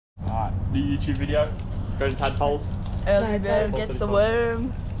Alright, do YouTube video. Go to tadpoles. Early bird gets the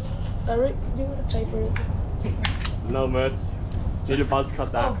worm. Eric, do you want to taper it? No merts. Need a buzz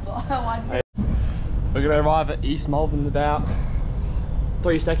cut that. Oh, We're gonna arrive at East Malvern in about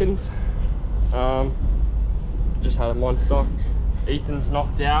 3 seconds. Just had a monster. Ethan's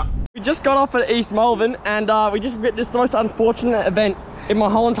knocked out. We just got off at East Malvern and we just witnessed the most unfortunate event in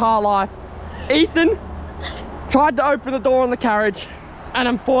my whole entire life. Ethan tried to open the door on the carriage and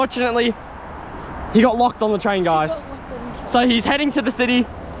unfortunately he got locked on the train, guys. So he's heading to the city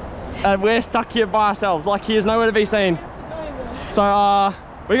and we're stuck here by ourselves. Like, he is nowhere to be seen. So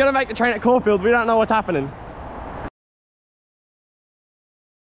we're gonna make the train at Caulfield. We don't know what's happening.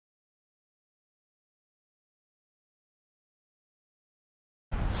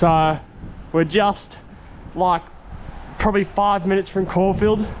 So we're just like probably 5 minutes from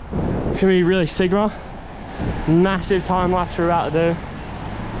Caulfield. It's gonna be really Sigma. Massive time lapse we're about to do.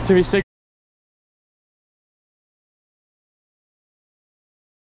 It's gonna be Sigma.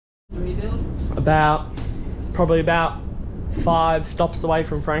 Probably about 5 stops away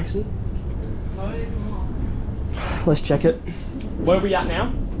from Frankston. Let's check it. Where are we at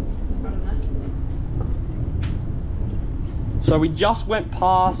now? So we just went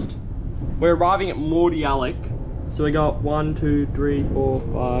past, we're arriving at Mordialloc. So we got 1, 2, 3, 4,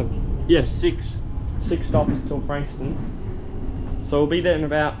 5, yeah, 6 stops till Frankston. So we'll be there in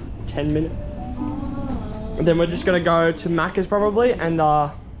about 10 minutes. And then we're just gonna go to Macca's probably and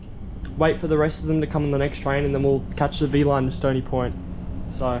wait for the rest of them to come on the next train, and then we'll catch the V line to Stony Point.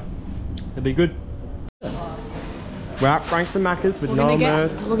 So it'll be good. We're at Frankston Macca's with no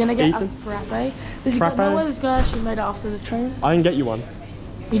merts. We're gonna get Ethan. a frappe. You know where this guy actually made it after the train? I didn't get you one.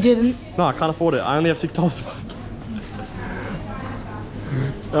 You didn't? No, I can't afford it. I only have $6.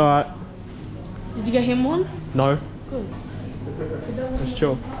 Alright. Did you get him one? No. Good. Let's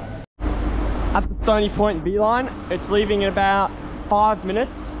chill. At the Stony Point V line, it's leaving in about 5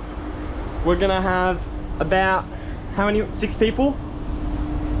 minutes. We're gonna have about, how many, 6 people?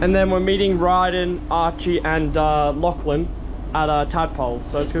 And then we're meeting Ryden, Archie and Lachlan at Tadpoles.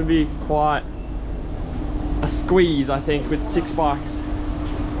 So it's gonna be quite a squeeze, I think, with 6 bikes.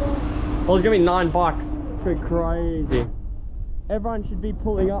 Well, there's gonna be 9 bikes. It's gonna be crazy. Everyone should be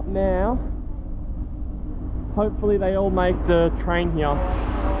pulling up now. Hopefully they all make the train here.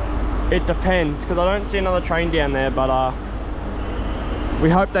 It depends, because I don't see another train down there, but we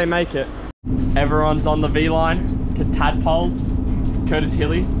hope they make it. Everyone's on the V line to Tadpoles, Curtis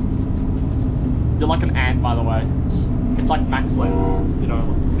Hilly. You're like an ant, by the way. It's like Max Lens, you know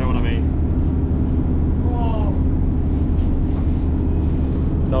what I mean. Whoa.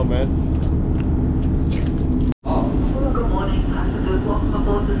 No merts. Good morning, passengers. Welcome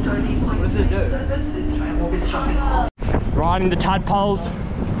aboard the Stony Point. What does it do? This train will be stopping. Riding the Tadpoles.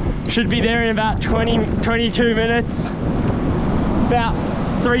 Should be there in about 22 minutes. About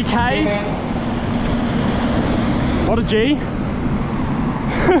 3 Ks. What a G.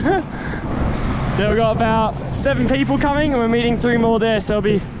 Then we've got about 7 people coming and we're meeting 3 more there, so it'll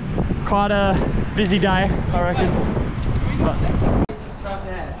be quite a busy day, I reckon.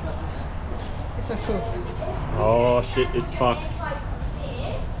 Oh shit, it's fucked.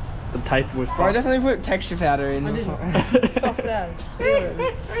 The tape was fucked. Bro, I definitely put texture powder in. Soft as.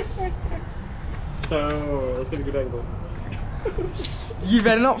 So, let's get a good angle. You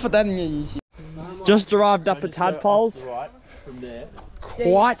better not put that in your YouTube. Just arrived up at Tadpoles.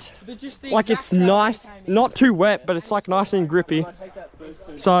 Quite, like, it's nice, not too wet, but it's like nice and grippy.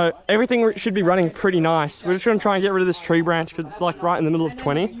 So everything should be running pretty nice. We're just gonna try and get rid of this tree branch because it's like right in the middle of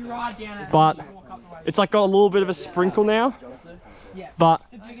 20. But it's like got a little bit of a sprinkle now. But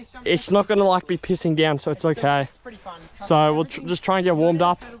it's not gonna like be pissing down, so it's okay. So we'll just try and get warmed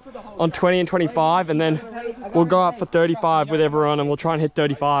up on 20 and 25, and then we'll go up for 35 with everyone, and we'll try and hit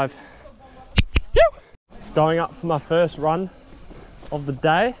 35. Going up for my first run of the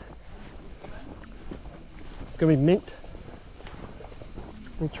day. It's gonna be mint.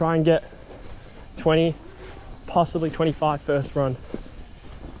 We'll try and get 20, possibly 25 first run,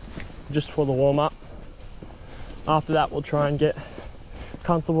 just for the warm up. After that, we'll try and get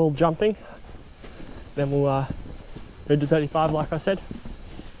comfortable jumping. Then we'll go to 35, like I said.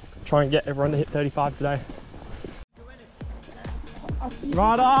 Try and get everyone to hit 35 today.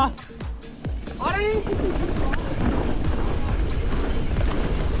 Rider!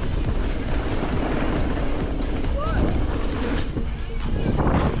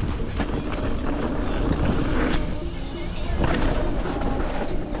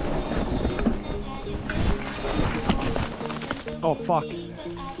 Oh fuck.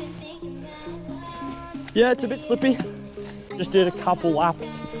 Yeah, it's a bit slippy. Just did a couple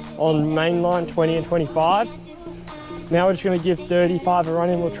laps on mainline 20 and 25. Now we're just going to give 35 a run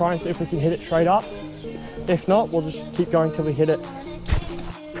and we'll try and see if we can hit it straight up. If not, we'll just keep going till we hit it.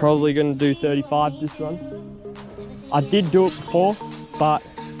 Probably going to do 35 this run. I did do it before, but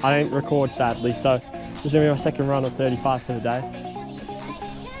I didn't record sadly, so this is going to be my second run of 35 for the day.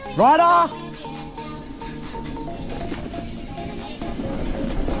 Rider!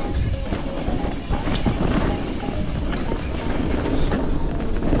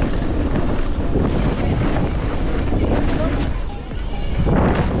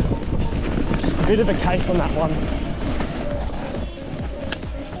 Bit of a case on that one.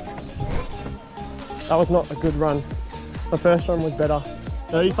 That was not a good run. The first one was better.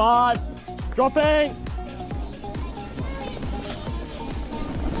 35, dropping.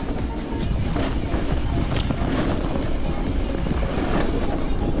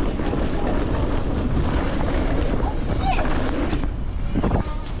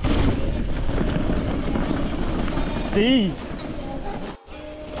 Steve.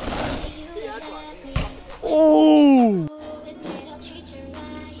 Oh!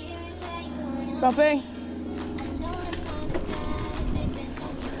 Dropping.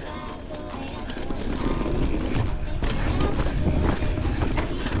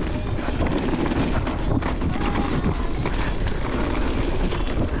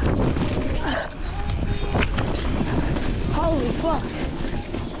 Holy fuck.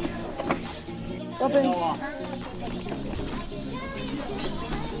 Dropping.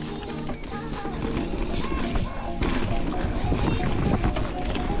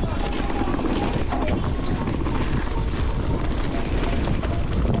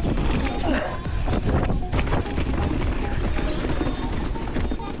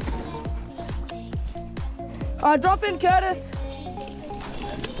 Drop in, Curtis.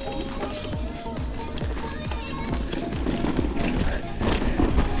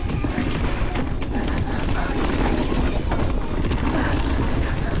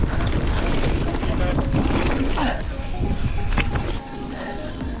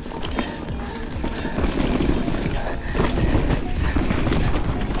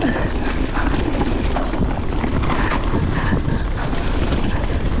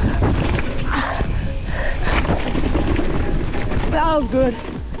 That was good.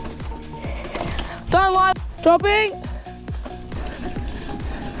 Don't lie. Dropping.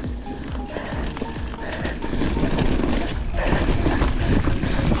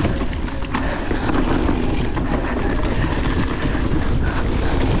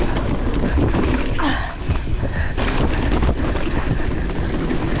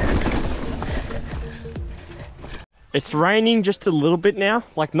 It's raining just a little bit now,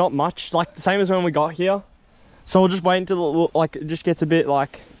 like not much, like the same as when we got here. So we'll just wait until like it just gets a bit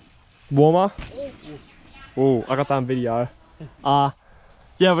like warmer. Oh, I got that on video. Yeah,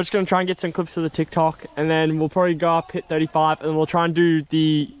 we're just gonna try and get some clips for the TikTok, and then we'll probably go up, hit 35, and we'll try and do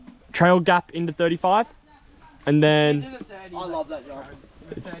the trail gap into 35, and then I love that job.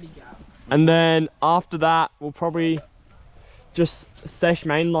 30 gap. And then after that, we'll probably just sesh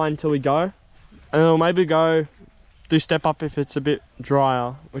mainline till we go, and then we'll maybe go do step up if it's a bit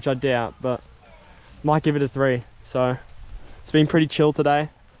drier, which I doubt, but might give it a 3. So it's been pretty chill today,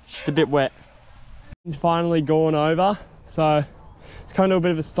 just a bit wet. It's finally gone over, so it's kind of a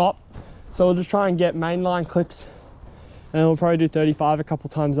bit of a stop. So we'll just try and get mainline clips, and we'll probably do 35 a couple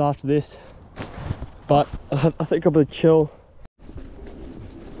times after this. But I think I'll be chill.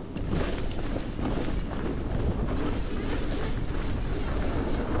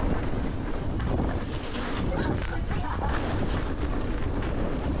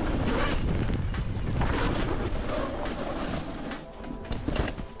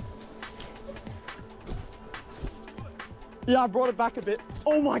 Yeah, I brought it back a bit.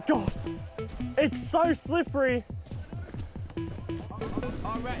 Oh my god, it's so slippery.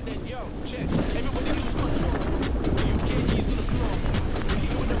 Alright then, yo, check. Everybody lose control. The UKG's to the floor. You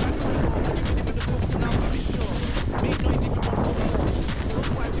in the back row. You ready for the course now, I'll be sure. Make noise if you want some more. Don't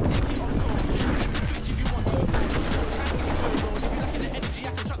try to take it on tour. Switch if you want to. If you lack the energy,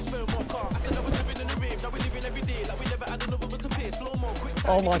 I can transfer more car. I said I was living in the rave, now we're living every day. Like we never had another but to pay. Slow mo, quick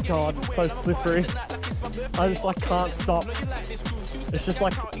time. Oh my god, so slippery. I just like can't stop. It's just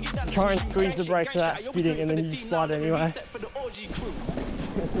like try and squeeze the brake without skidding, and then you just slide anyway.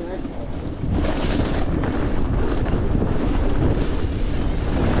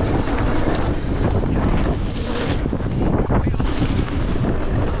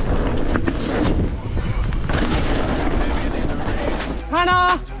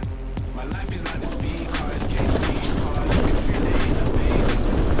 Hannah!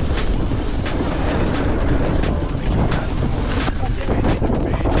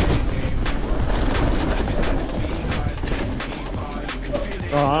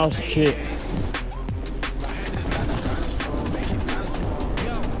 was shit.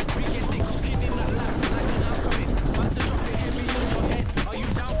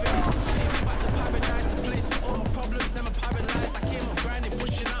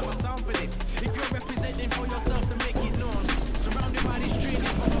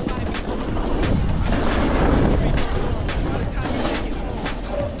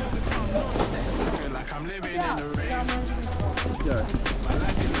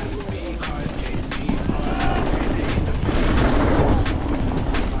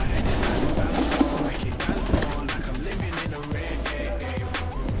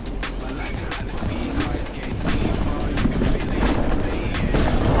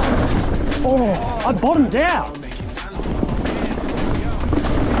 Oh, I bottomed out.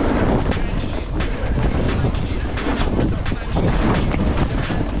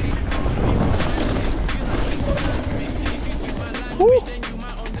 Woo.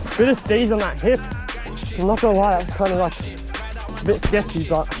 Bit of steez on that hip. I'm not gonna lie, that was kind of like a bit sketchy,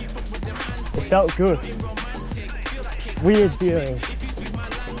 but it felt good. Weird feeling.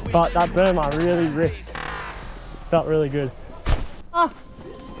 But that berm I really ripped. Felt really good. Ah.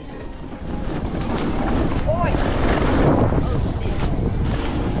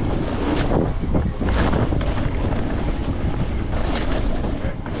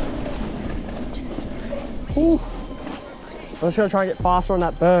 Ooh. I'm just gonna try and get faster on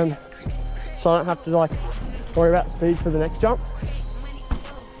that berm so I don't have to like worry about speed for the next jump.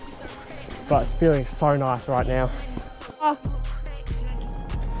 But it's feeling so nice right now. Ah.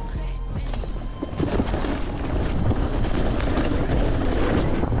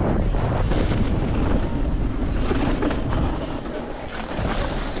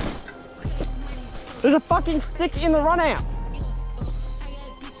 There's a fucking stick in the run out.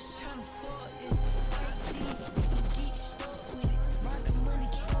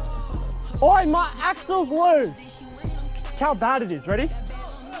 Oi, my axle's loose. That's how bad it is. Ready?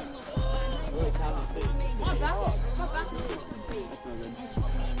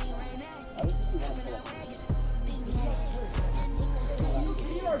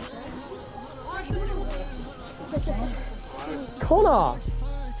 Connor!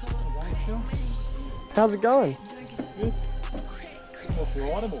 How's it going? Good. What's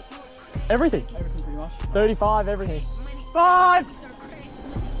rideable? Everything. Everything pretty much. 35, everything. 5!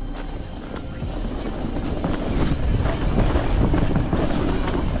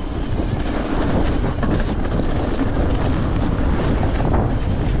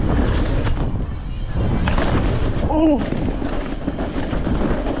 Oh!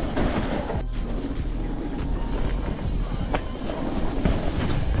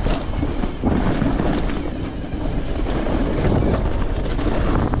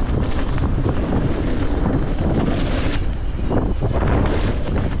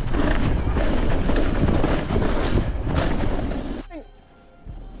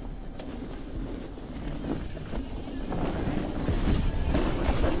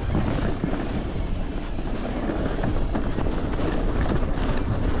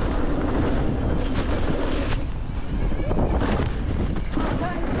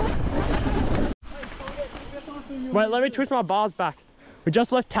 Wait, let me twist my bars back. We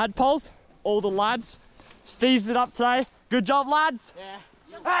just left Tadpoles, all the lads. Steezed it up today. Good job, lads. Yeah.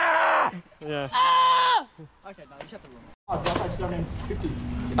 Ah! Yeah. Ah! Okay, no, you shut the room.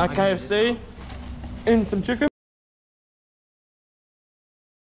 At KFC, in some chicken.